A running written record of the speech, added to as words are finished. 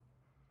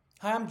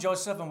Hi, I'm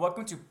Joseph, and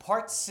welcome to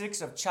part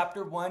 6 of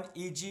chapter 1,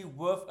 Eiji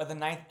Wolf of the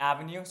Ninth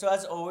Avenue. So,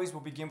 as always,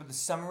 we'll begin with the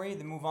summary,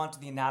 then move on to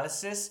the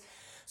analysis.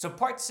 So,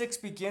 part 6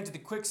 begins with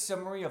a quick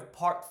summary of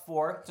part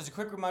 4. So, as a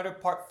quick reminder,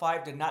 part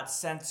 5 did not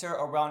center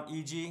around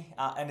Eiji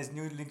and his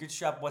new linkage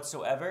strap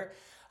whatsoever.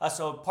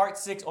 So, part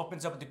 6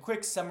 opens up with a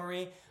quick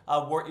summary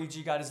where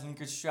Eiji got his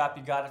linkage strap.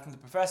 He got it from the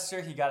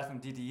professor, he got it from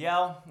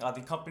DDL,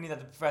 the company that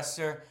the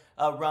professor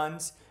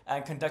runs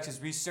and conducts his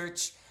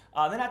research.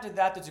 Then after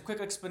that, there's a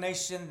quick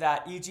explanation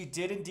that Eiji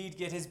did indeed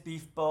get his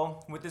beef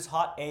bowl with his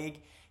hot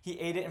egg. He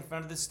ate it in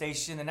front of the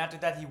station, and after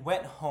that, he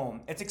went home.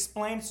 It's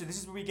explained, so this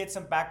is where we get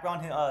some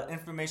background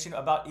information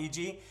about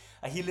Eiji.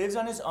 He lives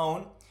on his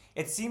own.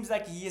 It seems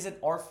like he is an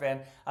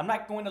orphan. I'm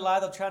not going to lie,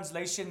 the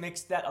translation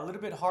makes that a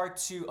little bit hard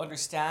to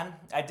understand.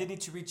 I did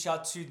need to reach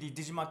out to the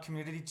Digimon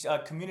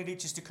community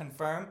just to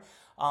confirm,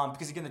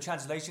 because again, the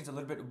translation is a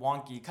little bit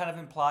wonky. It kind of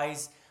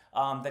implies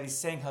that he's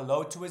saying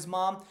hello to his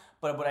mom.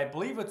 But what I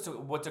believe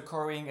what's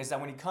occurring is that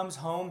when he comes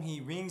home,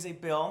 he rings a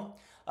bell.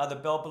 The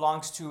bell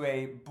belongs to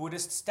a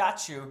Buddhist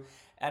statue.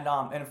 And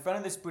in front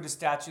of this Buddhist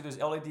statue, there's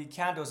LED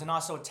candles and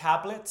also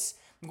tablets.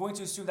 I'm going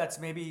to assume that's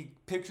maybe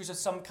pictures of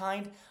some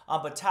kind.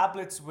 But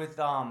tablets with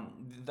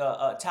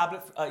a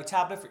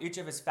tablet for each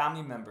of his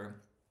family member.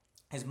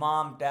 His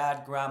mom,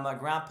 dad, grandma,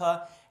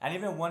 grandpa, and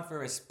even one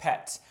for his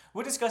pet.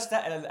 We'll discuss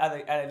that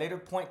at a later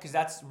point because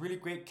that's really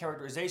great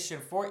characterization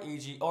for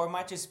Eiji, or it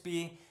might just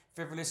be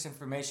frivolous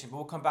information, but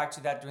we'll come back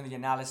to that during the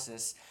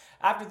analysis.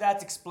 After that,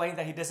 it's explained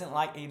that he doesn't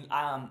like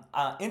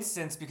a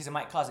incense because it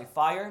might cause a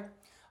fire.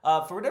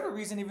 For whatever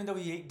reason, even though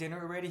he ate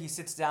dinner already, he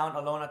sits down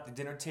alone at the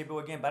dinner table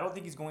again, but I don't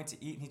think he's going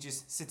to eat. He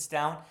just sits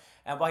down,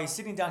 and while he's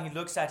sitting down, he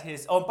looks at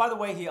his... Oh, by the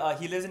way,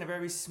 he lives in a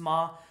very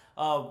small...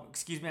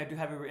 excuse me, I do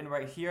have it written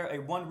right here. A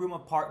one-room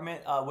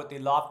apartment with a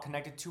loft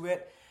connected to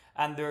it,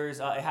 and there's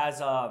it has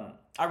I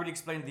already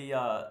explained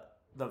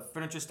the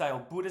furniture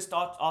style Buddhist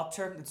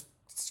altar. It's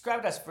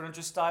described as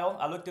furniture style.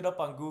 I looked it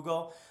up on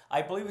Google.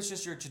 I believe it's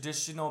just your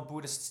traditional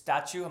Buddhist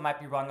statue. I might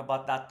be wrong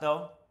about that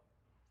though.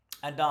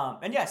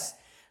 And yes.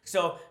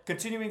 So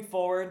continuing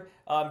forward,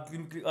 give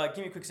me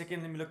a quick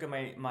second. Let me look at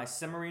my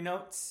summary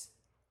notes.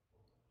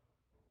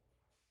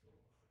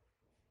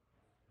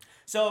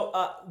 So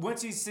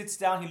once he sits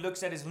down, he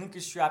looks at his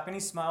linkage strap and he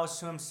smiles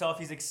to himself.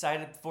 He's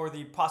excited for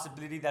the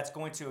possibility that's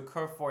going to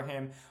occur for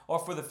him, or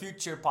for the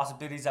future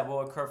possibilities that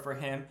will occur for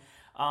him.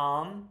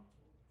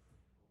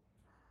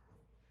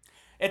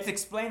 It's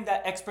explained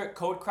that expert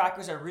code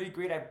crackers are really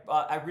great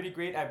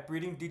at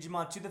breeding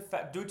Digimon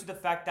due to the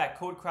fact that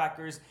code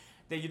crackers,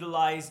 they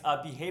utilize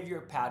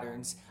behavior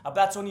patterns. But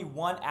that's only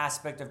one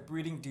aspect of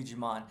breeding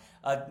Digimon.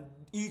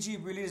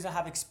 Eiji really doesn't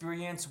have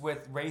experience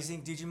with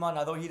raising Digimon,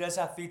 although he does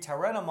have 3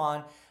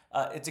 Tyrannomon.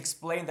 It's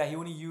explained that he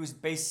only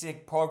used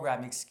basic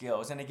programming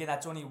skills, and again,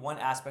 that's only one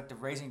aspect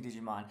of raising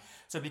Digimon.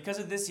 So because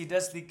of this, he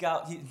does seek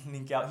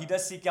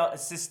out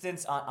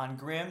assistance on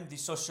Grim, the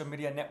social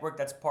media network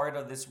that's part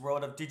of this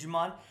world of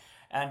Digimon,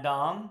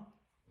 and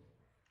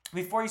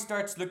before he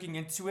starts looking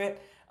into it,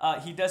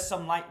 he does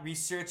some light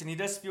research, and he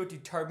does feel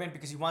determined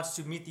because he wants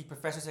to meet the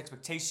professor's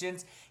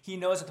expectations. He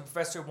knows that the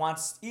professor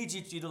wants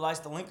Eiji to utilize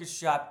the linkage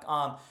strap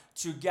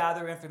to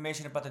gather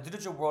information about the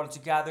digital world and to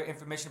gather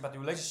information about the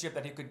relationship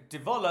that he could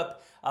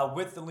develop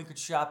with the linkage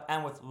strap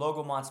and with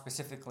Logomon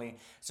specifically.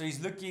 So he's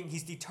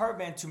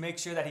determined to make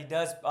sure that he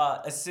does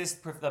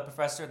assist the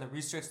professor in the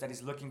research that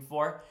he's looking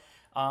for.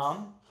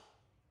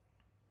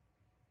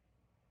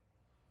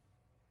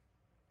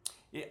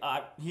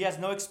 He has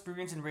no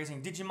experience in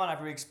raising Digimon. I've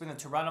already explained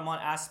the Tyrannomon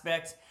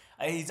aspect.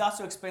 He's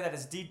also explained that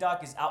his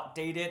D-Dock is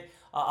outdated,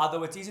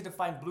 although it's easy to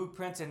find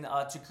blueprints and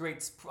to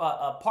create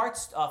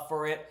parts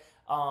for it.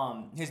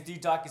 His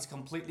D-Dock is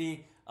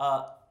completely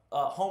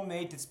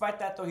homemade. Despite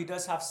that, though, he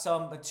does have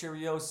some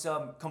materials,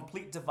 some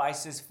complete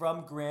devices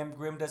from Grim.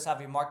 Grim does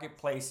have a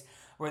marketplace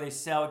where they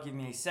sell, give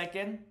me a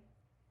second,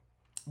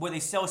 where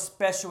they sell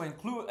special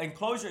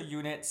enclosure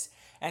units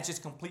and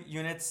just complete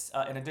units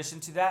in addition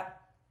to that.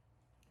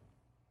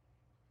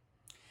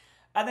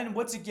 And then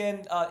once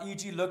again,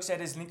 Eiji looks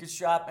at his linkage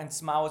strap and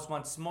smiles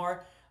once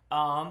more.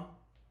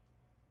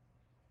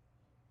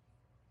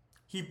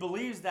 He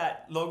believes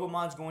that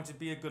Logomon's going to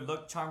be a good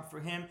luck charm for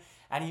him,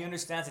 and he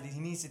understands that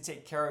he needs to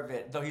take care of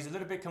it. Though he's a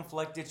little bit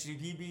conflicted. Should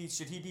he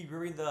be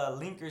wearing the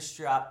linker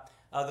strap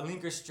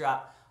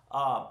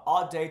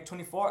all day,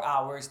 24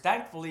 hours?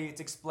 Thankfully, it's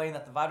explained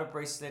that the vital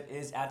bracelet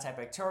is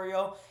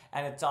antibacterial,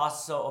 and it's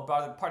also,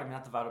 pardon me,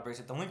 not the vital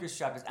bracelet, the linker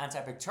strap is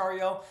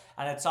antibacterial,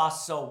 and it's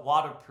also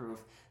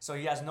waterproof. So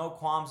he has no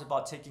qualms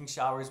about taking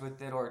showers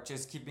with it or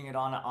just keeping it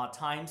on at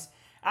times.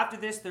 After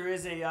this, there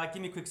is a,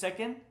 give me a quick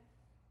second.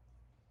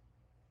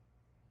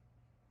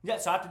 Yeah,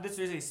 so after this,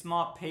 there's a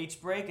small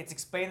page break. It's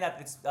explained that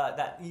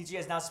that Eiji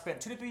has now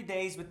spent 2 to 3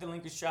 days with the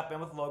linkage strap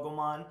and with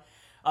Logomon.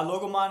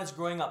 Logomon is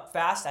growing up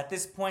fast. At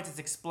this point, it's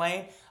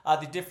explained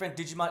the different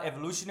Digimon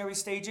evolutionary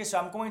stages. So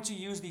I'm going to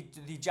use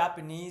the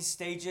Japanese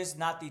stages,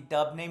 not the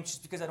dub names,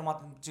 just because I don't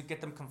want them to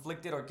get them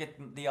conflicted or get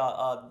the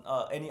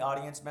any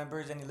audience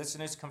members, any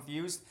listeners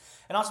confused.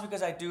 And also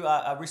because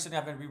I recently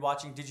have been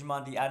rewatching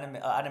Digimon, the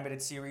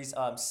animated series,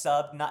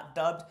 subbed, not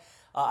dubbed.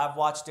 I've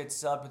watched it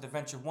subbed with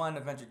Adventure 1,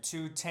 Adventure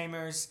 2,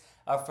 Tamers,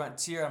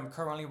 Frontier. I'm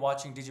currently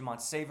watching Digimon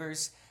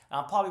Savers.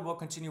 Probably will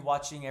continue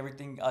watching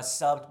everything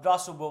subbed, but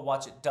also will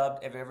watch it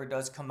dubbed if it ever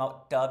does come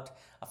out dubbed.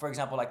 For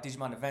example, like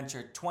Digimon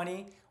Adventure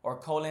 20 or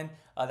Colon,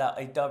 that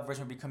a dubbed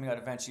version will be coming out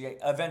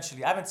eventually.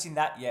 I haven't seen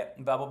that yet,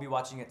 but I will be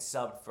watching it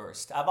subbed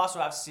first.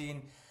 I've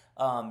seen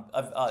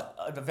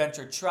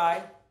Adventure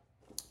Try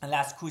and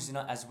Last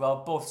Kuzuna as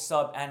well, both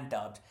subbed and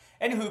dubbed.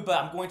 Anywho,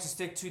 but I'm going to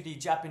stick to the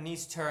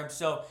Japanese term.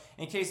 So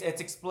in case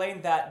it's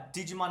explained that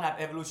Digimon have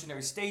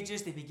evolutionary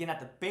stages, they begin at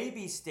the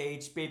baby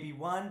stage, baby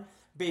 1,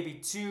 baby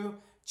 2,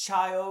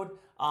 child,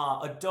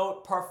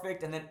 adult,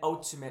 perfect, and then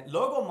ultimate.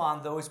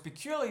 Logomon though is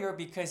peculiar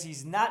because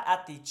he's not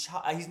at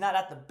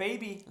the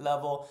baby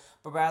level,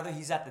 but rather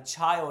he's at the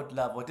child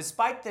level.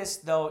 Despite this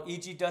though,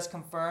 Eiji does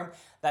confirm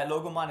that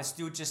Logomon is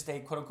still just a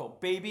quote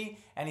unquote baby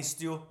and he's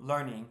still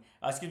learning.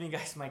 Excuse me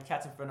guys, my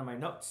cat's in front of my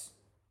notes.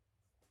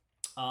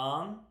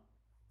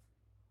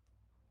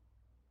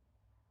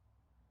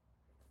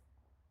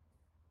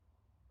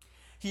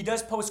 He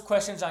does post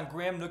questions on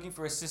Grim looking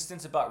for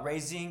assistance about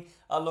raising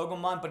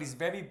Logomon, but he's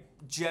very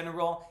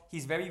general.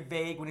 He's very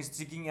vague when he's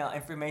seeking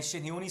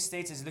information. He only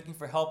states he's looking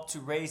for help to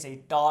raise a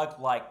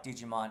dog-like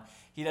Digimon.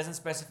 He doesn't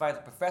specify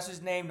the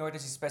professor's name, nor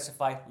does he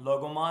specify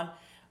Logomon.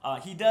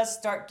 He does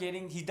start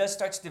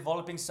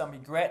developing some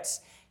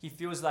regrets. He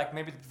feels like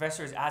maybe the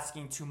professor is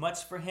asking too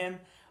much for him.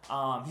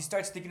 He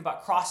starts thinking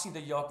about crossing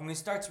the yoke, and he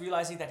starts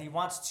realizing that he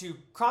wants to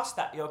cross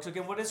that yoke. So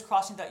again, what is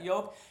crossing that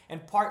yoke? In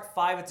part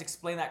 5, it's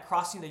explained that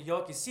crossing the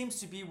yoke, it seems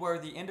to be where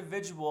the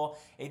individual,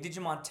 a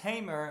Digimon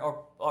tamer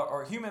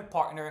or human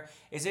partner,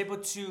 is able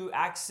to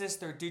access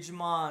their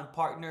Digimon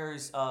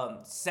partner's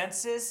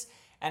senses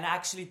and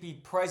actually be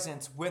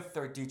present with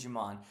their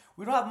Digimon.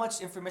 We don't have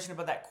much information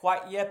about that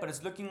quite yet, but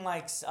it's looking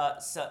like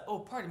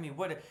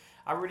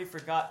I already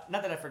forgot,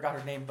 not that I forgot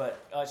her name,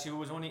 but she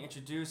was only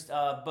introduced.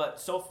 But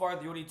so far,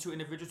 the only 2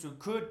 individuals who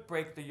could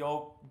break the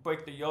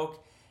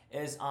yoke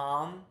is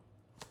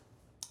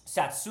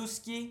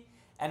Satsuki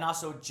and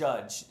also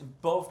Judge.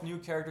 Both new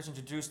characters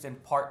introduced in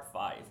part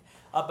 5.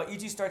 But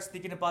Eiji starts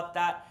thinking about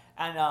that,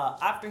 and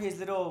after his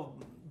little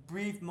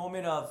brief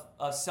moment of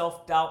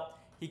self-doubt,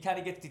 he kind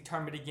of gets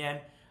determined again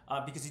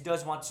because he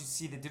does want to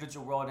see the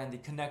digital world and the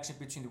connection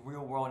between the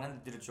real world and the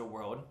digital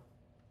world.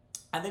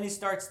 And then he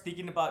starts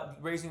thinking about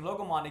raising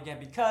Logomon again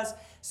because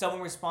someone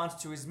responds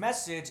to his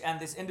message, and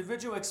this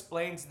individual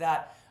explains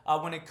that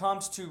when it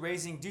comes to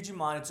raising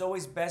Digimon, it's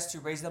always best to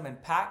raise them in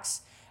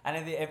packs.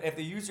 And if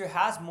the user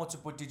has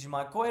multiple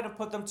Digimon, go ahead and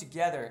put them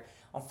together.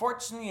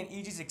 Unfortunately, in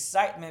Eiji's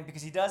excitement,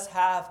 because he does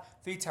have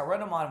 3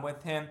 Tyrannomon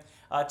with him,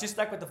 just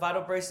like with the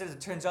Vital Bracelet,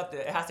 it turns out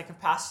that it has the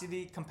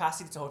capacity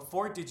to hold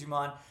 4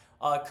 Digimon.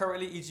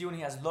 Currently, Eiji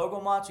only has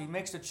Logomon, so he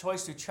makes the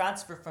choice to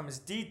transfer from his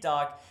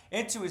D-Dock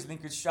into his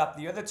Linker Strap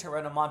the other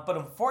Tyrannomon. But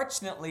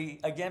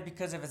unfortunately, again,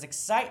 because of his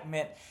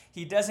excitement,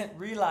 he doesn't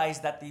realize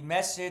that the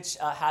message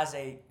has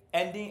a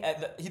ending.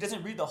 He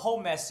doesn't read the whole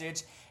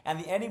message, and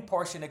the ending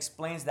portion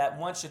explains that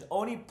one should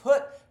only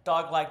put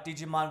dog-like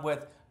Digimon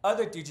with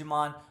other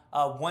Digimon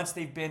once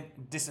they've been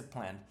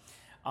disciplined.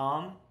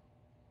 In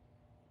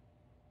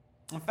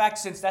fact,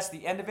 since that's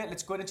the end of it,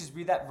 let's go ahead and just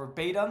read that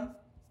verbatim.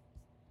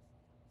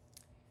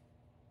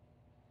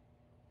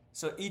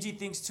 So Eiji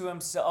thinks to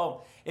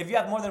himself, if you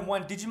have more than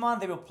 1 Digimon,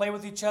 they will play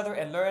with each other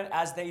and learn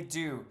as they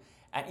do.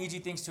 And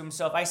Eiji thinks to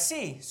himself, I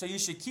see, so you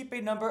should keep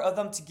a number of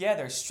them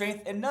together,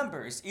 strength in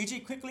numbers.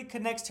 Eiji quickly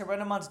connects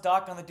Tyrannomon's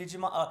dock on the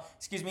Digimon,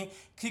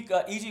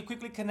 Eiji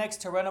quickly connects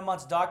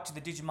Tyrannomon's dock to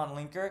the Digimon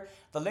Linker.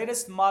 The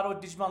latest model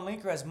Digimon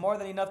Linker has more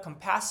than enough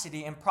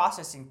capacity and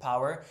processing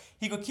power.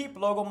 He could keep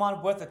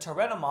Logomon with the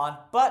Tyrannomon,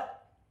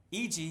 but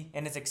Eiji,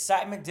 in his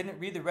excitement, didn't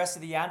read the rest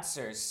of the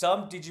answers.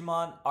 Some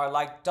Digimon are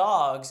like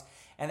dogs,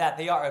 and that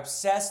they are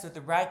obsessed with the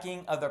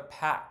ranking of their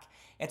pack.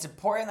 It's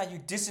important that you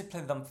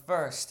discipline them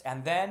first,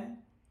 and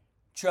then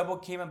trouble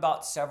came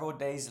about several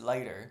days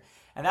later.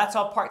 And that's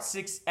how part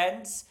 6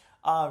 ends.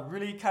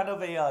 Really kind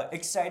of a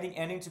exciting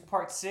ending to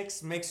part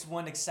 6. Makes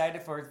one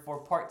excited for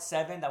part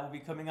 7 that will be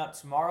coming out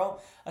tomorrow.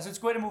 So let's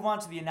go ahead and move on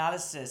to the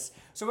analysis.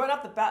 So right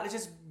off the bat, let's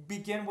just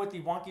begin with the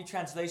wonky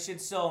translation.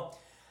 So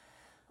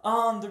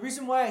the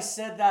reason why I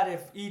said that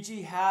if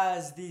Eiji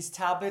has these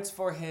tablets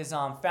for his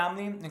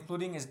family,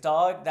 including his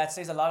dog, that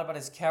says a lot about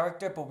his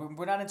character, but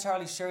we're not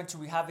entirely sure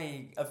until we have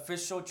a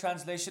official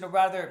translation, or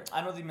rather,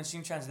 I know the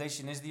machine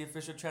translation is the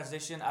official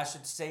translation, I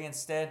should say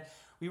instead.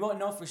 We won't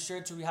know for sure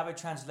until we have a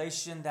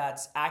translation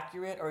that's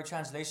accurate or a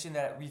translation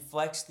that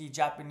reflects the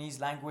Japanese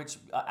language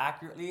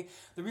accurately.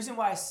 The reason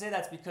why I say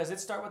that's because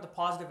let's start with the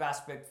positive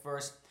aspect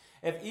first.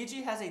 If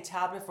Eiji has a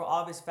tablet for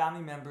all of his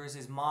family members,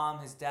 his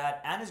mom, his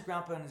dad, and his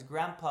grandpa and his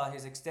grandpa,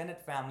 his extended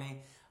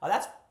family,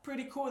 that's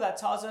pretty cool. That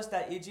tells us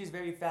that Eiji is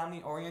very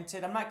family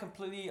oriented. I'm not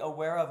completely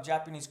aware of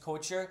Japanese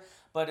culture,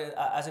 but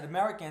as an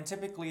American,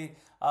 typically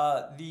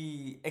lapse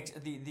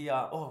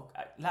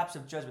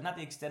of judgment, not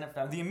the extended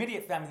family, the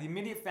immediate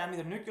family,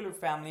 the nuclear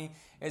family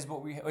is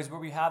where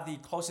we have the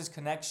closest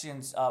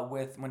connections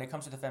with when it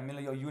comes to the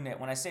familial unit.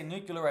 When I say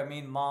nuclear, I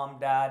mean mom,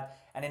 dad,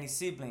 and any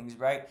siblings,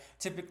 right?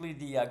 Typically,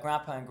 the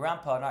grandpa and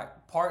grandpa are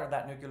not part of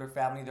that nuclear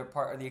family; they're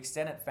part of the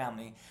extended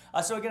family.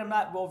 So again, I'm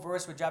not well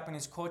versed with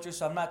Japanese culture,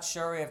 so I'm not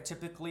sure if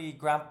typically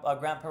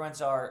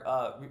grandparents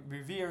are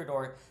revered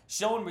or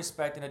shown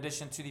respect in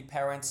addition to the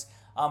parents.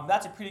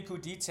 That's a pretty cool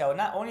detail.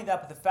 Not only that,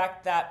 but the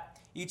fact that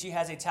Ichi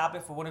has a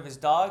tablet for one of his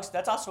dogs,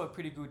 that's also a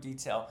pretty good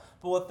detail.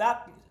 But with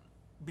that,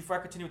 before I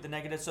continue with the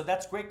negative, so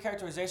that's great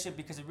characterization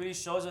because it really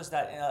shows us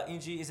that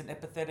Eiji is an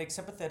empathetic,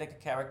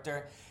 sympathetic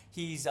character.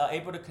 He's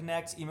able to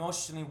connect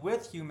emotionally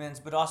with humans,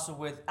 but also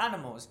with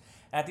animals.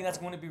 And I think that's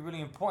going to be really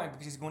important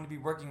because he's going to be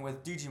working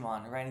with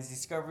Digimon, right? And he's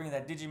discovering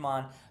that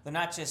Digimon, they're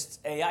not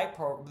just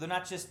they're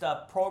not just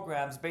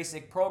programs,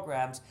 basic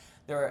programs.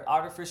 They're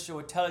artificial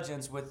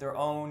intelligence with their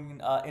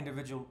own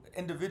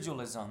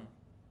individualism.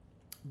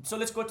 So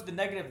let's go to the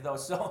negative though.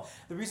 So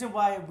the reason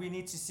why we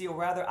need to see, or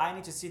rather I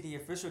need to see the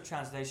official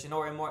translation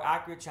or a more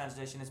accurate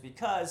translation is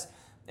because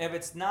if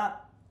it's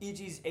not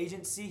Eiji's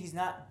agency, he's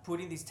not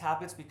putting these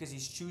tablets because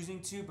he's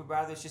choosing to, but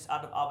rather it's just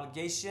out of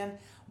obligation.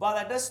 While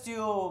that does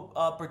still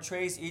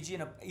portrays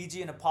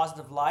Eiji in a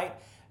positive light,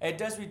 it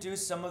does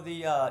reduce some of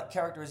the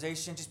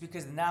characterization just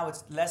because now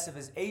it's less of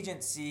his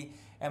agency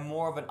and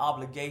more of an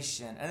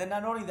obligation. And then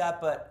not only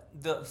that, but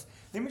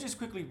let me just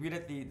quickly read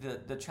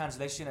it, the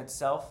translation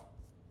itself.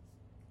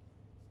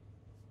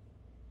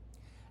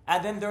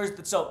 And then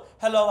so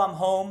hello, I'm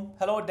home.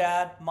 Hello,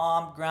 dad,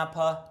 mom,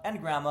 grandpa, and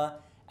grandma.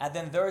 And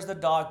then there's the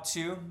dog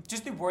too.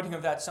 Just the wording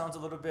of that sounds a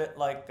little bit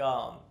like,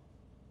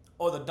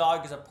 the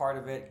dog is a part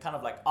of it, kind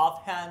of like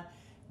offhand,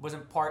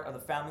 wasn't part of the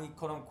family,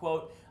 quote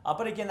unquote.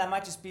 But again, that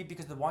might just be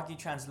because of the wonky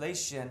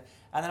translation.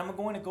 And then I'm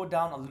going to go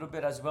down a little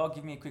bit as well.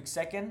 Give me a quick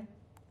second.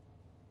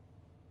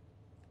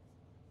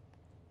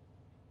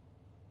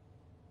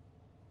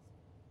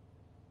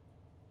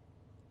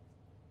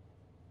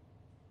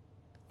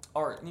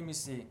 Or let me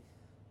see.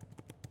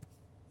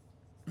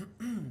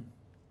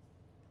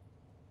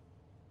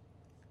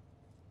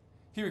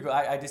 Here we go.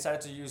 I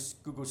decided to use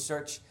Google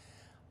search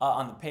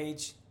on the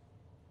page.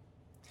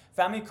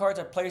 Family cards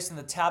are placed in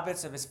the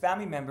tablets of his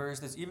family members.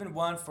 There's even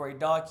one for a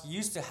dog he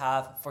used to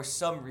have for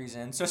some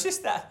reason. So it's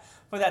just that,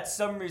 for that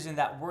some reason,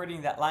 that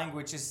wording, that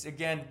language, just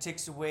again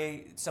takes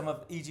away some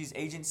of Eiji's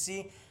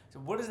agency. So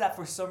what does that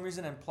for some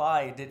reason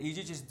imply? Did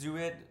Eiji just do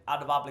it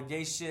out of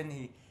obligation?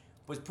 He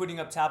was putting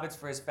up tablets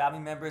for his family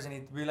members and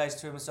he realized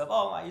to himself,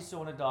 oh, I used to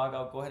own a dog,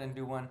 I'll go ahead and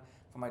do one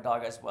for my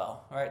dog as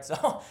well. All right,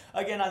 so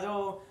again,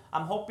 although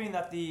I'm hoping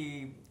that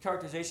the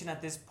characterization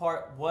at this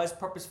part was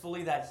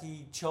purposefully that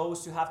he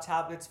chose to have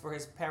tablets for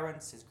his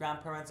parents, his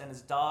grandparents, and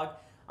his dog,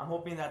 I'm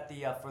hoping that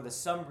for the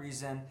some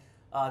reason,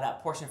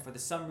 that portion for the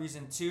some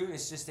reason too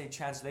is just a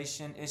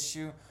translation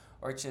issue,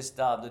 or just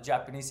the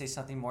Japanese say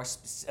something more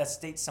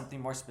states something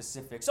more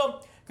specific. So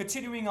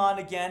continuing on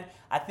again,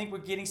 I think we're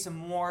getting some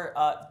more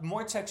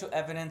textual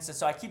evidence. And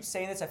so I keep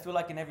saying this, I feel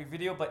like in every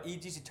video, but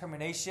Eiji's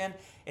determination,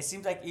 it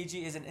seems like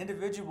Eiji is an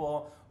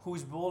individual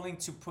who's willing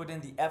to put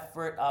in the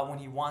effort when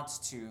he wants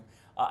to.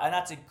 And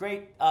that's a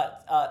great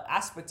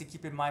aspect to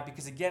keep in mind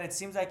because again, it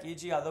seems like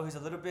Eiji, although he's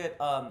a little bit,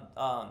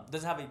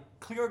 doesn't have a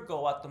clear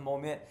goal at the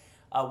moment,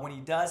 when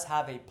he does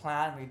have a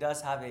plan, when he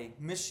does have a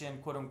mission,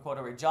 quote unquote,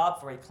 or a job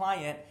for a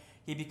client,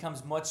 he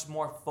becomes much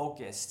more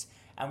focused.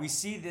 And we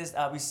see this,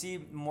 we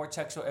see more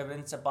textual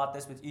evidence about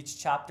this with each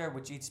chapter,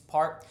 with each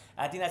part.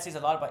 And I think that says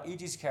a lot about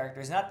Eiji's character.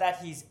 It's not that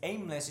he's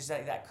aimless, it's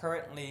that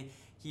currently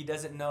he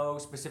doesn't know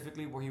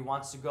specifically where he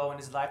wants to go in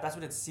his life. That's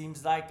what it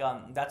seems like.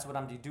 That's what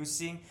I'm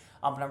deducing.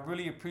 But I'm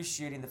really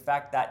appreciating the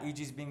fact that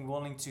Eiji's being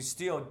willing to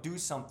still do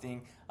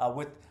something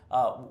with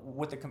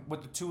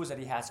the tools that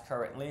he has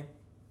currently.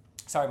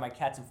 Sorry, my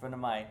cat's in front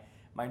of my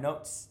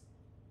notes.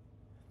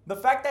 The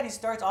fact that he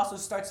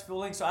starts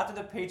feeling, so after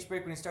the page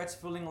break, when he starts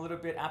feeling a little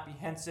bit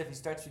apprehensive, he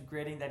starts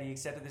regretting that he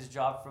accepted this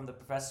job from the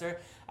professor.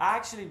 I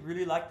actually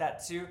really like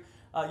that too.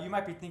 You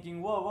might be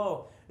thinking,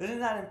 whoa, doesn't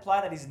that imply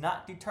that he's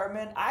not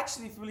determined? I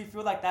actually really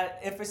feel like that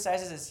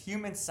emphasizes his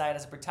human side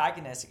as a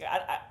protagonist.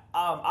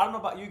 I don't know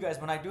about you guys,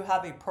 when I do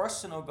have a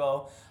personal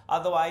goal,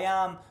 although I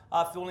am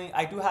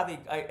I do have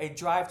a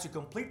drive to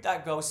complete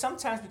that goal,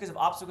 sometimes because of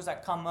obstacles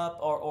that come up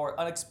or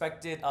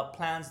unexpected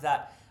plans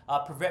that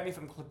prevent me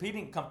from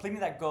completing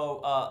that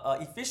goal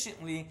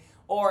efficiently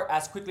or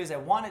as quickly as I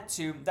want it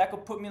to, that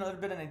could put me a little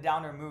bit in a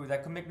downer mood.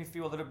 That could make me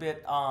feel a little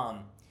bit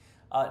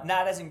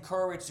not as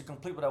encouraged to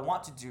complete what I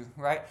want to do,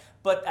 right?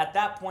 But at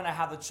that point, I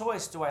have the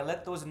choice. Do I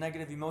let those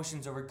negative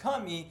emotions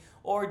overcome me,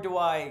 or do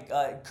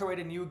I create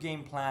a new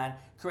game plan,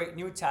 create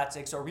new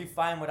tactics, or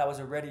refine what I was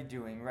already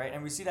doing, right?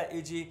 And we see that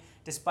Eiji,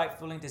 despite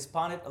feeling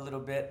despondent a little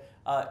bit,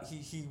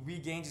 he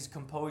regains his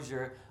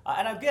composure.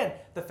 And again,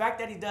 the fact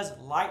that he does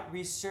light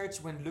research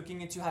when looking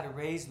into how to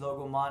raise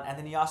Logomon, and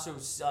then he also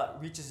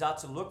reaches out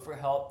to look for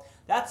help,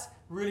 that's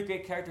Really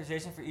great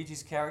characterization for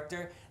Eiji's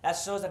character. That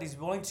shows that he's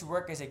willing to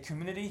work as a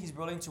community. He's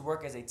willing to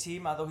work as a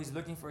team, although he's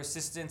looking for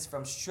assistance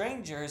from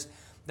strangers.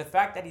 The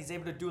fact that he's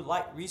able to do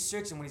light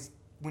research, and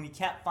when he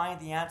can't find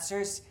the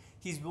answers,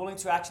 he's willing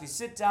to actually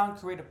sit down,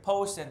 create a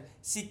post, and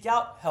seek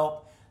out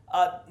help.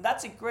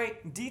 That's a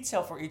great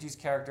detail for Eiji's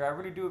character. I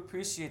really do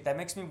appreciate that.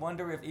 Makes me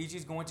wonder if Eiji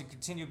is going to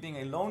continue being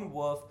a lone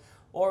wolf,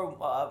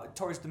 or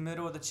towards the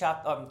middle of the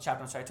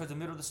towards the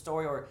middle of the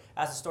story, or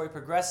as the story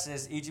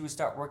progresses, Eiji would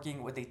start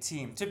working with a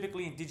team.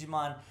 Typically in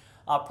Digimon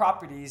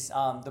properties,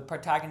 the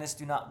protagonists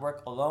do not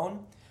work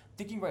alone.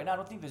 Thinking right now, I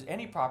don't think there's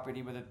any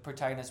property where the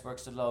protagonist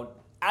works alone.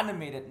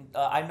 Animated,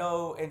 I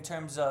know in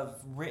terms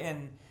of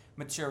written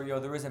material,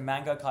 there is a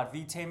manga called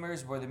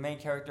V-Tamers where the main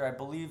character, I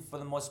believe for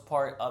the most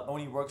part,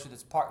 only works with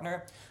his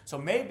partner. So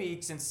maybe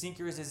since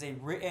Seekers is a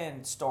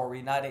written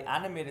story, not an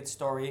animated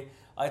story,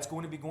 it's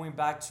going to be going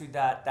back to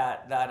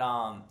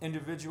that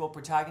individual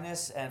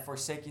protagonist and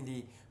forsaking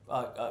the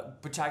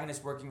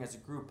protagonist working as a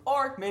group.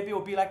 Or maybe it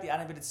will be like the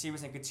animated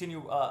series and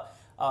continue.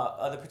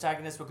 The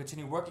protagonist will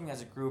continue working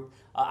as a group.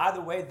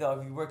 Either way, though,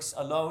 if he works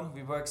alone, if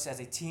he works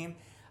as a team,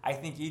 I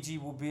think Eiji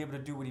will be able to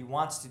do what he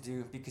wants to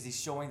do because he's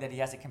showing that he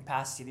has the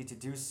capacity to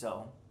do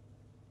so.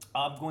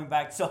 Going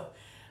back, so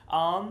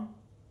I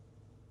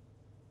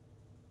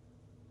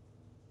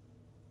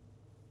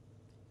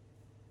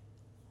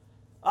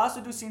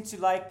also do seem to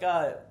like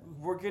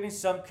we're getting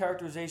some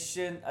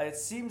characterization. It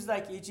seems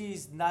like Eiji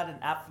is not an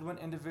affluent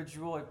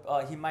individual.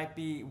 He might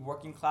be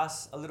working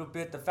class a little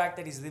bit. The fact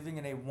that he's living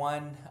in a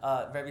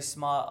very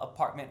small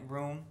apartment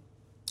room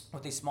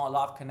with a small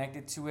loft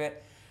connected to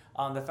it.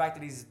 The fact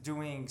that he's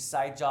doing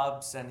side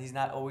jobs and he's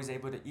not always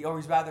able to eat, or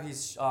he's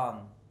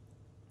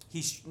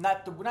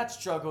not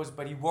struggles,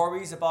 but he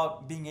worries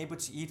about being able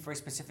to eat for a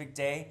specific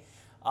day.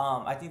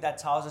 I think that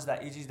tells us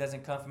that Eiji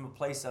doesn't come from a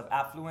place of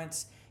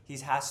affluence. He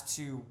has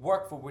to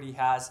work for what he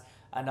has,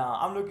 and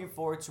I'm looking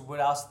forward to what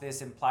else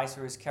this implies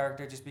for his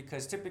character. Just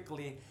because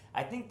typically,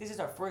 I think this is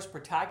our first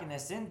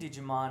protagonist in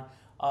Digimon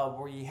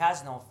where he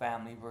has no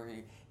family, where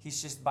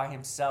he's just by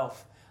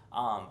himself.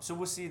 So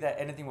we'll see that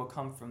anything will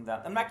come from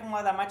that. I'm not gonna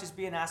lie, that might just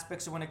be an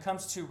aspect. So when it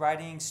comes to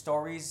writing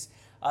stories,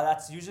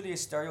 that's usually a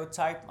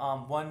stereotype.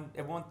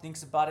 Everyone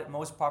thinks about it.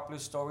 Most popular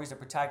stories, the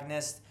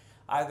protagonist,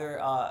 either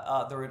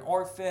they're an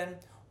orphan,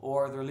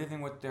 or they're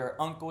living with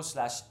their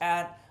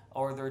uncle/aunt,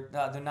 or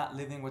they're not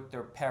living with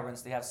their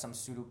parents. They have some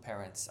pseudo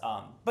parents.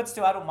 But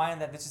still, I don't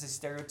mind that this is a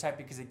stereotype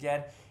because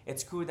again,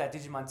 it's cool that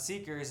Digimon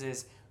Seekers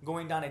is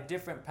going down a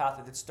different path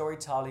with its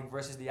storytelling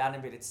versus the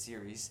animated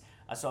series.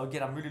 So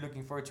again, I'm really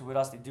looking forward to what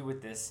else they do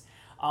with this.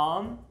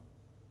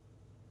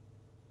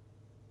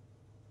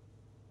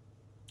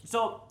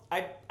 So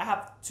I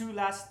have two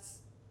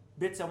last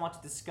bits I want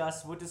to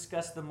discuss. We'll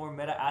discuss the more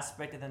meta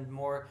aspect and then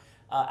more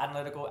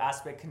analytical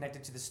aspect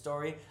connected to the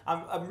story.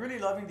 I'm really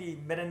loving the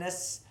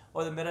meta-ness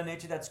or the meta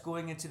nature that's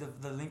going into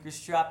the linker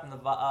strap and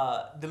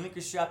the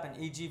linker strap and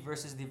Eiji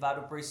versus the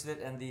vital bracelet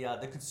and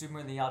the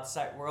consumer in the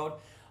outside world.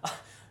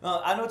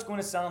 I know it's going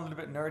to sound a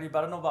little bit nerdy, but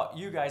I don't know about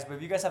you guys, but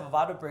if you guys have a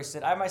vital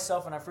bracelet, I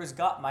myself, when I first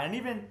got mine, and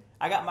even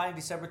I got mine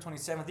December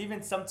 27th,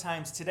 even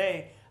sometimes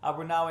today,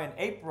 we're now in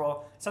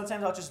April,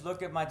 sometimes I'll just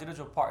look at my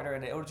digital partner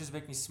and it'll just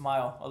make me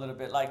smile a little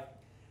bit. Like,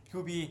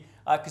 he'll be,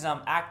 because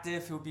I'm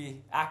active, he'll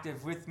be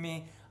active with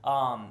me.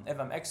 If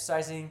I'm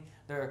exercising,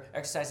 they're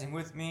exercising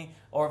with me,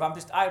 or if I'm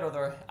just idle,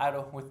 they're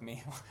idle with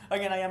me.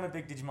 Again, I am a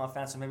big Digimon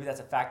fan, so maybe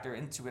that's a factor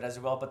into it as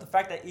well. But the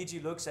fact that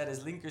Eiji looks at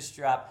his linker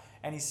strap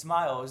and he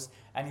smiles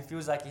and he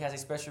feels like he has a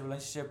special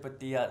relationship with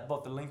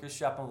both the linker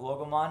strap and the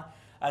Logomon,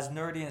 as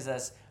nerdy and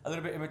as a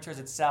little bit immature as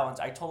it sounds,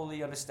 I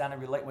totally understand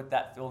and relate with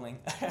that feeling.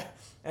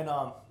 And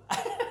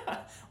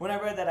when I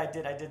read that,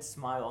 I did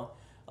smile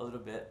a little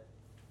bit.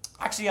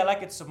 Actually, I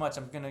like it so much,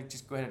 I'm gonna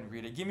just go ahead and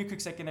read it. Give me a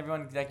quick second,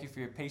 everyone. Thank you for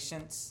your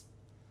patience.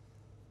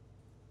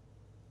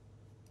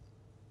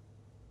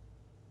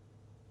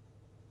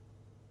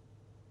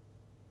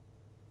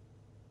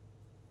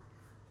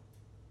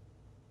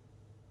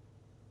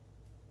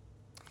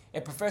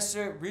 If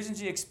Professor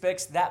Ryuzenji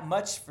expects that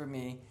much from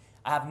me,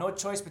 I have no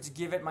choice but to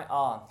give it my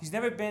all. He's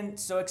never been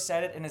so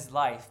excited in his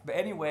life. But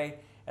anyway,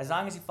 as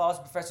long as he follows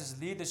the professor's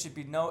lead, there should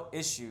be no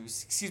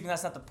issues. Excuse me,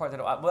 that's not the part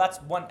well,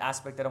 that's one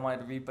aspect that I wanted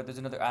to read, but there's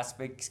another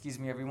aspect. Excuse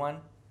me,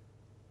 everyone.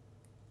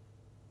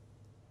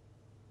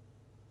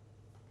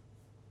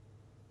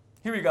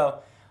 Here we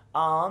go.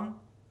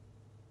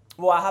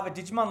 Well, I have a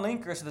Digimon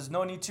linker, so there's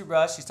no need to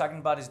rush. He's talking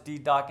about his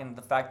D-Dock and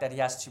the fact that he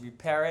has to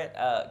repair it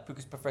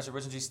because Professor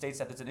Ryuzenji states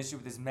that there's an issue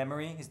with his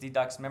memory, his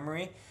D-Dock's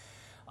memory.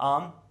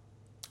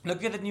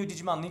 Look at the new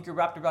Digimon linker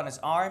wrapped around his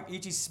arm.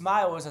 Ichi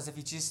smiles as if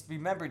he just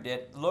remembered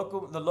it. This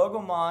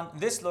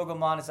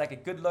Logomon is like a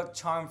good luck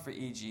charm for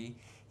Eiji.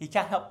 He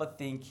can't help but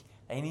think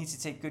that he needs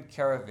to take good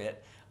care of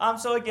it.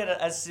 So again,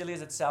 as silly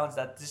as it sounds,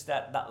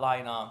 that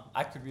line,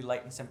 I could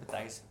relate and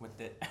sympathize with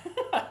it.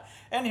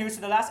 Anywho,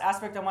 so the last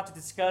aspect I want to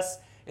discuss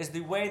is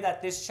the way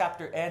that this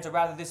chapter ends, or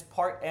rather this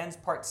part ends,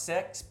 part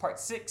 6.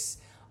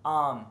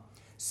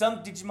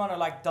 Some Digimon are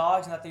like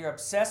dogs in that they are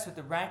obsessed with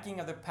the ranking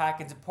of their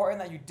pack. It's important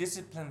that you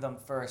discipline them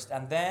first,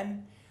 and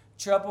then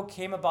Trouble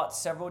came about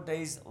several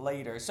days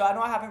later. So I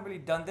know I haven't really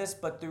done this,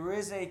 but there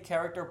is a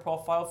character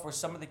profile for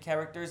some of the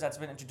characters that's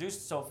been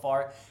introduced so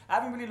far. I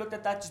haven't really looked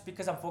at that just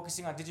because I'm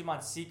focusing on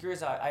Digimon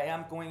Seekers. I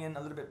am going in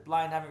a little bit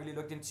blind. I haven't really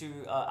looked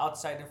into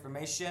outside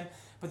information.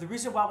 But the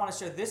reason why I want to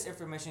share this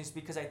information is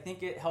because I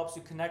think it helps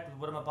you connect with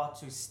what I'm about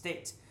to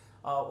state,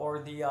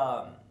 or the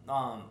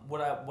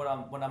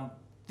what I'm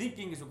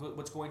thinking is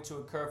what's going to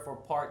occur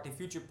for the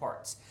future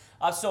parts.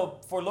 So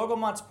for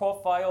Logomon's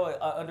profile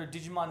under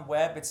Digimon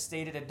Web, it's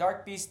stated a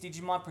Dark Beast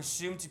Digimon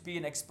presumed to be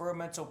an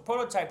experimental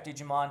prototype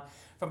Digimon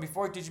from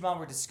before Digimon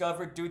were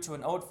discovered due to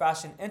an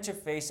old-fashioned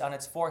interface on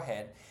its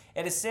forehead.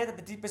 It is said that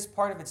the deepest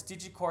part of its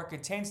Digicore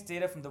contains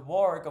data from the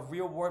Warg of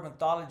real-world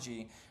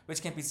mythology,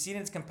 which can be seen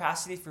in its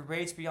capacity for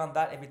rage beyond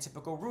that of a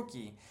typical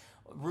Rookie.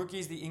 Rookie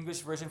is the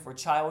English version for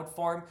child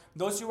form.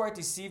 Those who are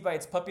deceived by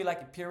its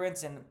puppy-like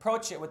appearance and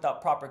approach it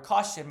without proper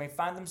caution may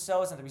find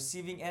themselves on the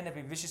receiving end of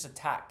a vicious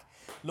attack.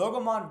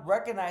 Logomon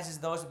recognizes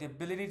those with the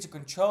ability to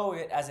control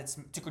it as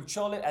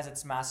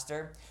its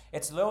master.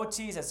 Its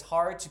loyalty is as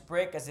hard to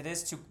break as it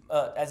is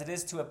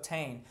to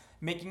obtain,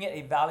 making it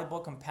a valuable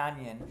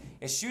companion.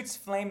 It shoots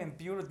flame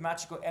imbued with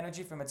magical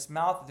energy from its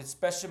mouth with its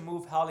special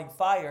move Howling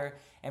Fire,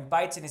 and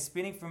bites in a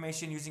spinning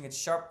formation using its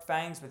sharp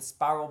fangs with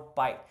Spiral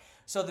Bite.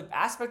 So the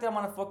aspect that I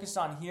want to focus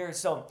on here,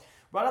 so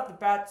right off the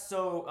bat,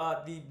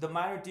 the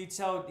minor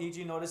detail,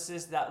 Eiji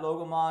notices that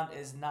Logomon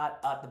is not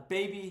at the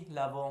baby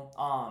level.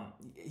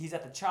 He's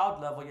at the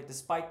child level, yet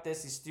despite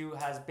this, he still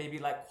has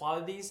baby-like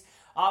qualities.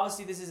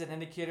 Obviously, this is an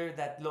indicator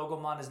that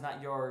Logomon is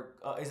not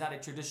a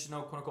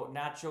traditional quote-unquote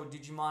natural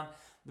Digimon.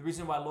 The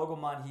reason why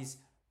Logomon, he's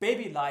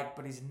baby-like,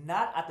 but he's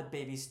not at the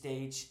baby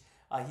stage.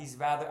 He's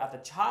rather at the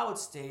child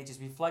stage, is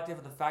reflective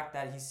of the fact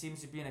that he seems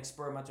to be an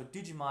experimental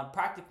Digimon,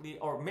 practically,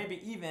 or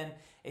maybe even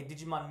a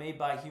Digimon made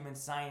by human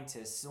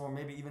scientists, or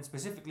maybe even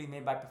specifically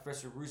made by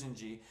Professor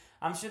Ruzenji.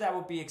 I'm sure that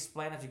will be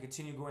explained as we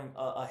continue going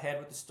ahead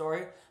with the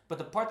story, but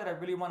the part that I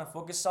really want to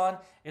focus on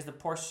is the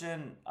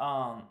portion,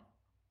 sorry,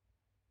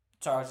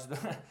 I was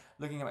just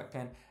looking at my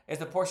pen, is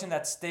the portion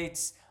that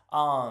states,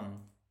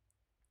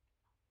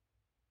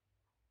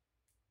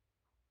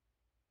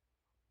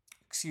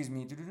 excuse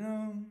me,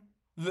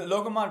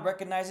 Logomon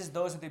recognizes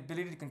those with the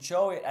ability to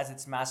control it as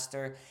its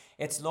master.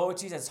 Its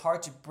loyalty is as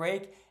hard to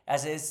break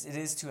as it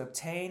is to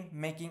obtain,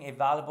 making a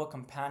valuable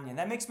companion.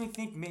 That makes me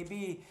think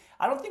maybe,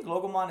 I don't think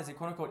Logomon is a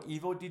quote-unquote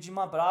evil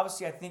Digimon, but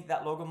obviously I think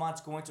that Logomon's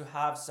going to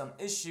have some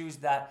issues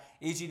that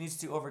Eiji needs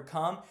to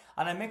overcome,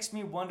 and it makes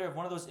me wonder if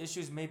one of those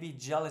issues may be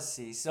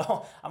jealousy.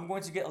 So I'm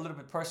going to get a little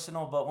bit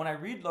personal, but when I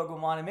read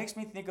Logomon, it makes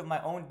me think of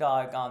my own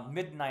dog,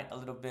 Midnight, a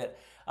little bit.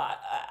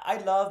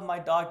 I love my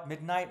dog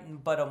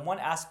Midnight, but one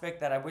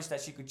aspect that I wish that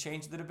she could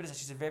change a little bit is that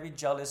she's a very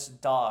jealous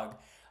dog.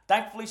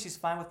 Thankfully, she's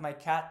fine with my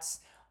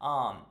cats.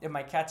 If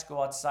my cats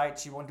go outside,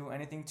 she won't do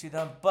anything to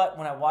them. But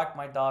when I walk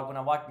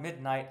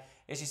Midnight,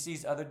 if she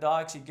sees other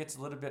dogs, she gets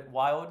a little bit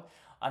wild,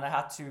 and I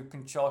have to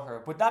control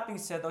her. With that being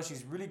said, though,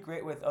 she's really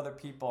great with other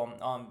people.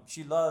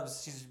 She's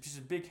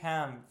a big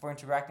ham for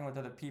interacting with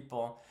other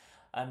people,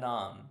 and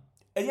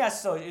yeah,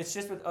 so it's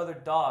just with other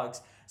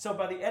dogs. So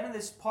by the end of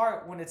this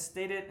part, when it's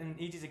stated in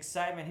Eiji's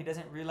excitement, he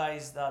doesn't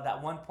realize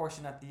that one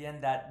portion at the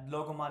end that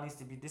Logomon needs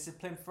to be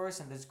disciplined first,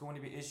 and there's going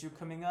to be an issue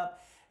coming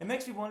up. It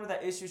makes me wonder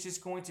that issue is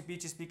just going to be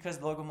just because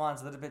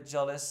Logomon's a little bit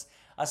jealous.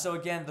 So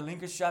again, the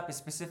linker strap is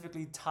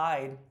specifically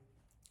tied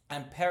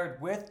and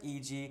paired with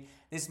Eiji.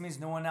 This means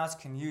no one else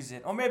can use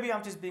it. Or maybe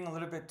I'm just being a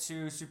little bit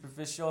too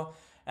superficial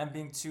and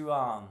being too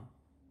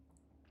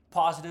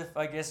positive,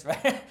 I guess,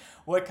 right?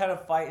 What kind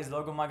of fight is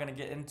Logomon going to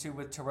get into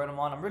with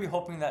Tyrannomon? I'm really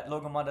hoping that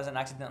Logomon doesn't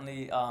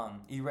accidentally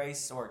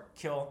erase or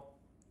kill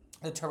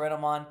the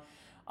Tyrannomon.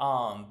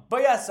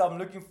 But yeah, so I'm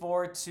looking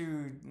forward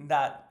to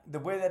that. The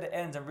way that it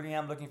ends, I really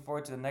am looking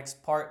forward to the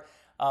next part.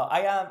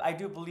 I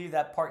do believe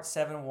that part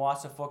 7 will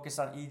also focus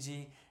on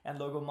Eiji and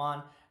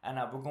Logomon, and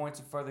we're going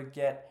to further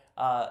get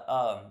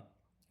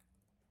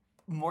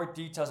more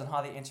details on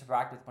how they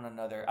interact with one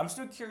another. I'm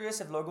still curious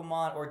if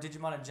Logomon or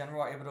Digimon in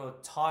general are able to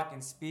talk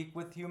and speak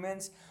with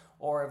humans,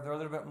 or if they're a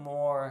little bit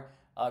more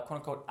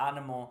quote-unquote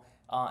animal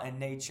in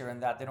nature,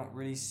 and that they don't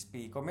really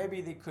speak. Or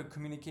maybe they could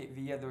communicate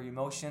via their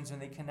emotions when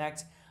they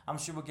connect. I'm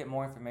sure we'll get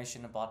more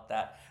information about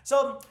that.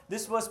 So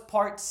this was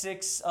part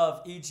 6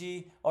 of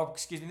Eiji,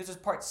 this was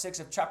part 6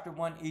 of chapter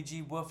 1,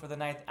 Eiji Wolf of the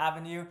Ninth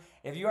Avenue.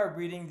 If you are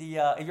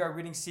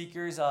reading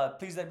Seekers,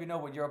 please let me know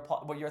what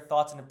your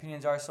thoughts and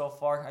opinions are so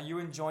far. Are you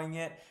enjoying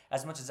it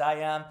as much as I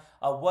am?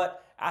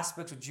 What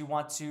aspects would you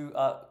want to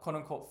quote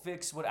unquote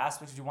fix? What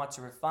aspects would you want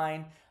to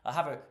refine?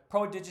 Have a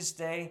prodigious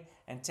day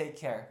and take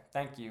care.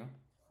 Thank you.